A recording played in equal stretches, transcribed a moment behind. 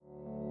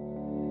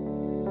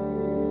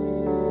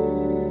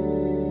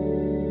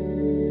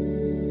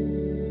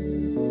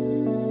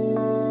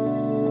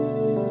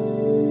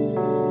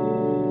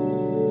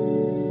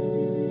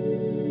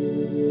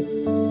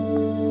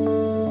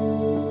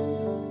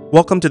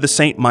Welcome to the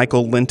St.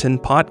 Michael Lenten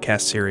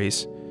podcast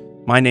series.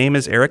 My name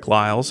is Eric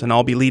Lyles, and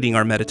I'll be leading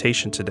our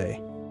meditation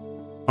today.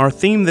 Our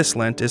theme this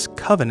Lent is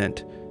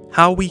Covenant,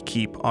 how we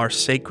keep our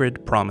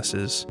sacred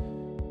promises.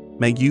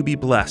 May you be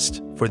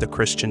blessed for the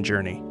Christian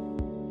journey.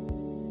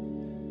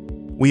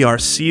 We are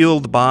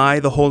sealed by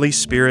the Holy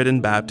Spirit in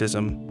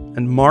baptism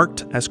and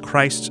marked as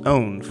Christ's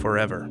own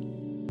forever.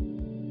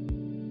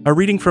 A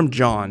reading from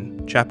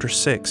John, chapter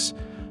 6,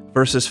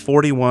 verses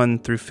 41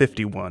 through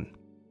 51.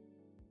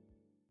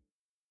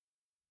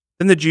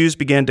 Then the Jews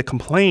began to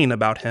complain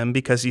about him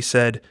because he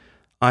said,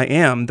 "I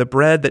am the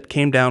bread that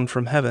came down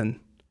from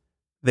heaven."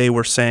 They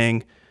were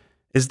saying,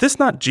 "Is this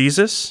not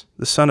Jesus,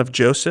 the son of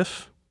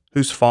Joseph,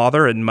 whose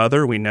father and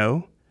mother we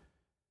know?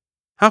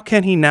 How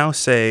can he now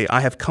say, 'I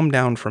have come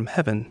down from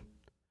heaven'?"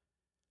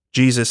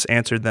 Jesus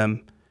answered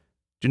them,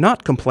 "Do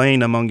not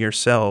complain among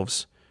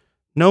yourselves.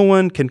 No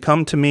one can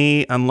come to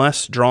me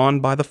unless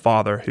drawn by the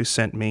Father who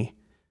sent me,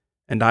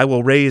 and I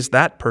will raise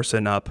that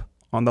person up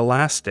on the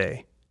last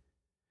day.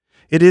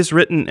 It is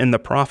written in the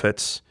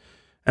prophets,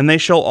 'And they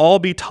shall all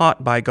be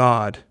taught by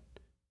God.'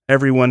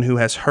 Everyone who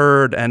has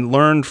heard and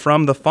learned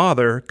from the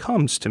Father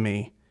comes to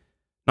me.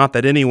 Not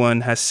that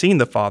anyone has seen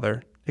the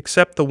Father,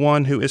 except the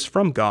one who is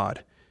from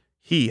God.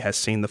 He has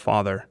seen the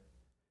Father.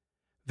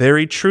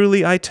 Very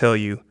truly I tell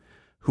you,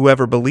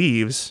 whoever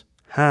believes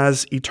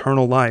has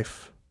eternal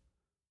life.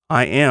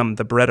 I am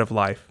the bread of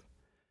life.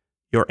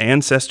 Your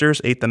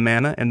ancestors ate the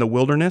manna in the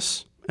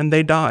wilderness, and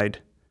they died.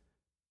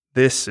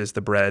 This is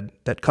the bread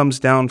that comes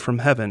down from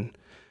heaven,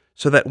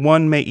 so that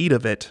one may eat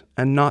of it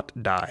and not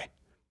die.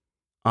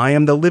 I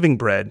am the living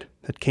bread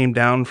that came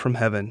down from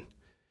heaven.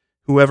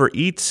 Whoever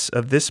eats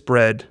of this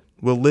bread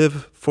will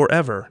live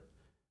forever,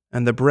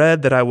 and the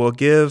bread that I will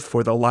give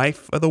for the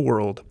life of the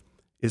world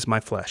is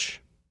my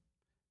flesh."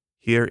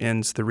 Here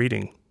ends the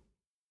reading.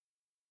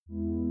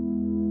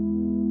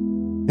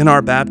 In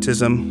our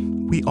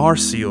baptism, we are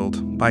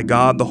sealed by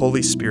God the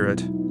Holy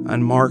Spirit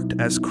and marked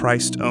as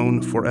Christ's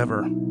own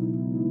forever.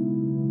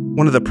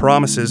 One of the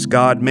promises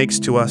God makes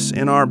to us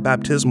in our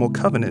baptismal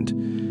covenant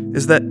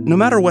is that no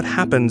matter what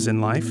happens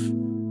in life,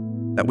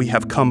 that we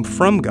have come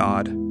from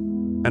God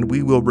and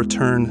we will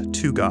return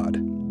to God.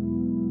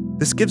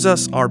 This gives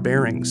us our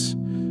bearings,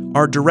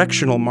 our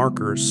directional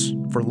markers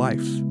for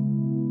life.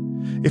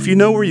 If you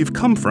know where you've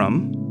come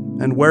from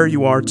and where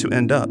you are to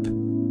end up,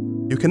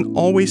 you can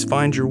always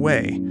find your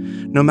way,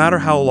 no matter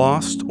how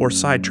lost or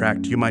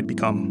sidetracked you might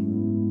become.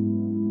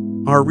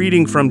 Our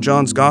reading from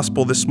John's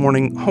Gospel this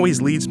morning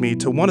always leads me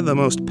to one of the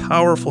most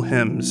powerful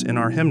hymns in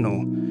our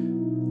hymnal.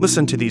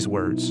 Listen to these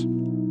words.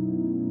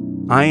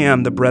 "I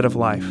am the bread of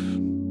life.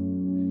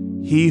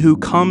 He who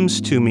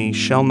comes to me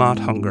shall not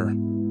hunger.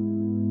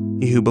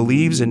 He who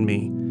believes in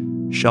me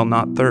shall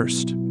not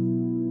thirst.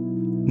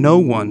 No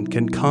one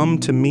can come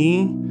to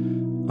me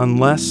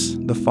unless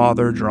the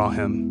Father draw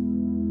him.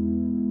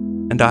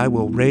 And I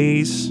will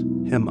raise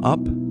him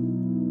up,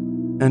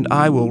 and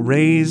I will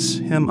raise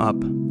him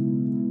up,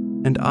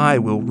 and I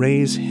will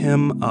raise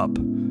him up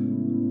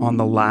on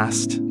the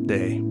last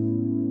day.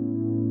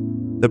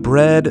 The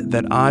bread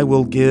that I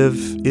will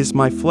give is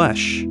my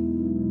flesh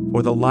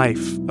for the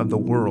life of the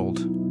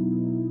world.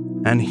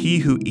 And he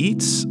who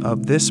eats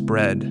of this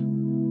bread,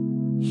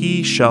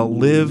 he shall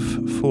live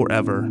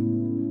forever.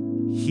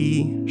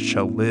 He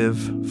shall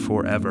live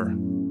forever.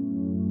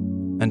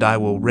 And I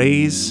will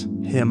raise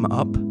him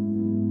up,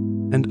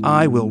 and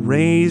I will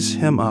raise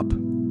him up,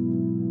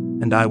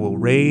 and I will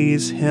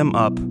raise him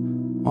up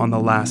on the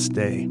last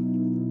day.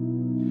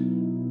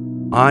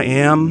 I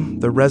am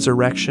the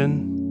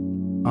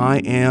resurrection. I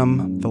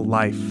am the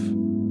life.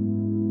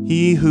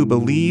 He who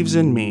believes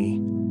in me,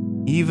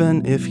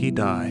 even if he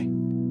die,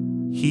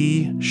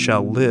 he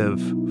shall live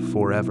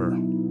forever.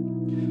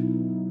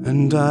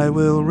 And I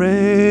will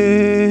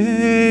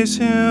raise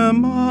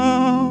him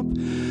up,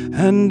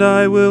 and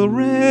I will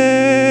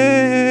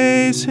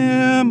raise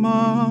him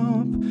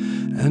up,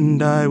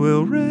 and I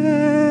will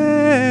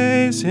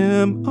raise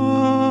him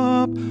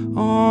up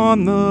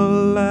on the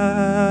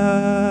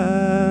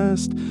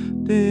last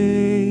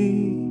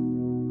day.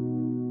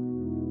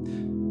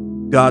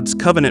 God's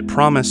covenant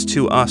promise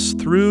to us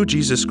through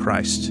Jesus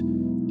Christ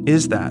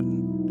is that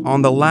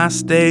on the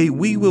last day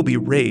we will be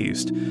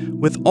raised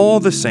with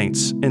all the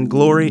saints in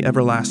glory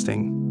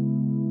everlasting.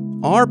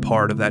 Our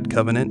part of that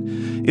covenant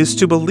is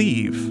to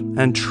believe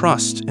and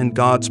trust in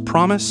God's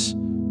promise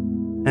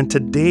and to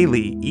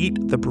daily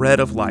eat the bread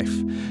of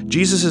life,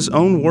 Jesus'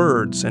 own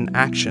words and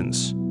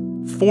actions,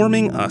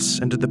 forming us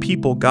into the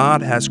people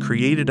God has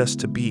created us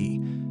to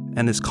be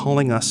and is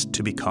calling us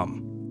to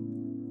become.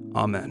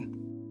 Amen.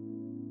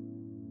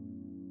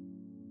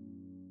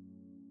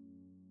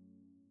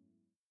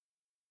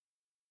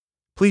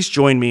 Please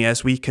join me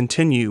as we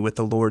continue with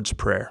the Lord's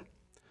Prayer.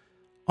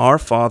 Our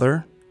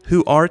Father,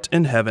 who art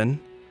in heaven,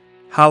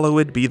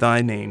 hallowed be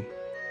thy name.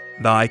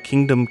 Thy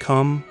kingdom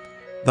come,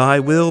 thy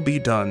will be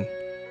done,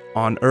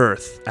 on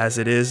earth as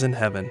it is in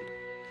heaven.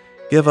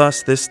 Give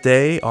us this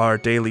day our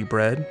daily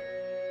bread,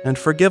 and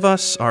forgive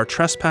us our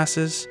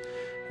trespasses,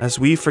 as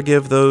we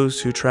forgive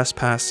those who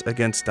trespass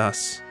against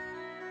us.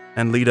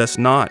 And lead us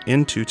not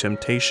into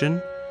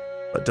temptation,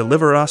 but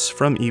deliver us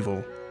from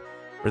evil.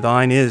 For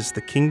thine is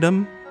the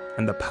kingdom,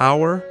 and the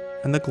power,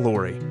 and the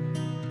glory,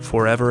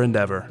 forever and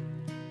ever.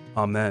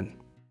 Amen.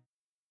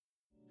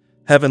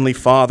 Heavenly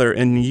Father,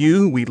 in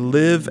you we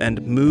live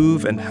and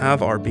move and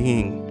have our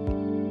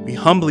being. We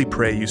humbly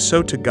pray you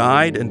so to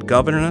guide and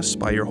govern us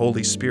by your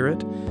Holy Spirit,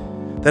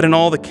 that in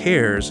all the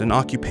cares and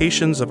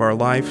occupations of our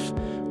life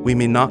we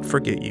may not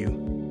forget you,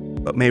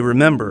 but may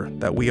remember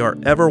that we are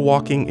ever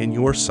walking in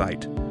your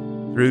sight,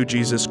 through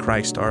Jesus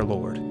Christ our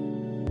Lord.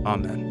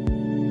 Amen.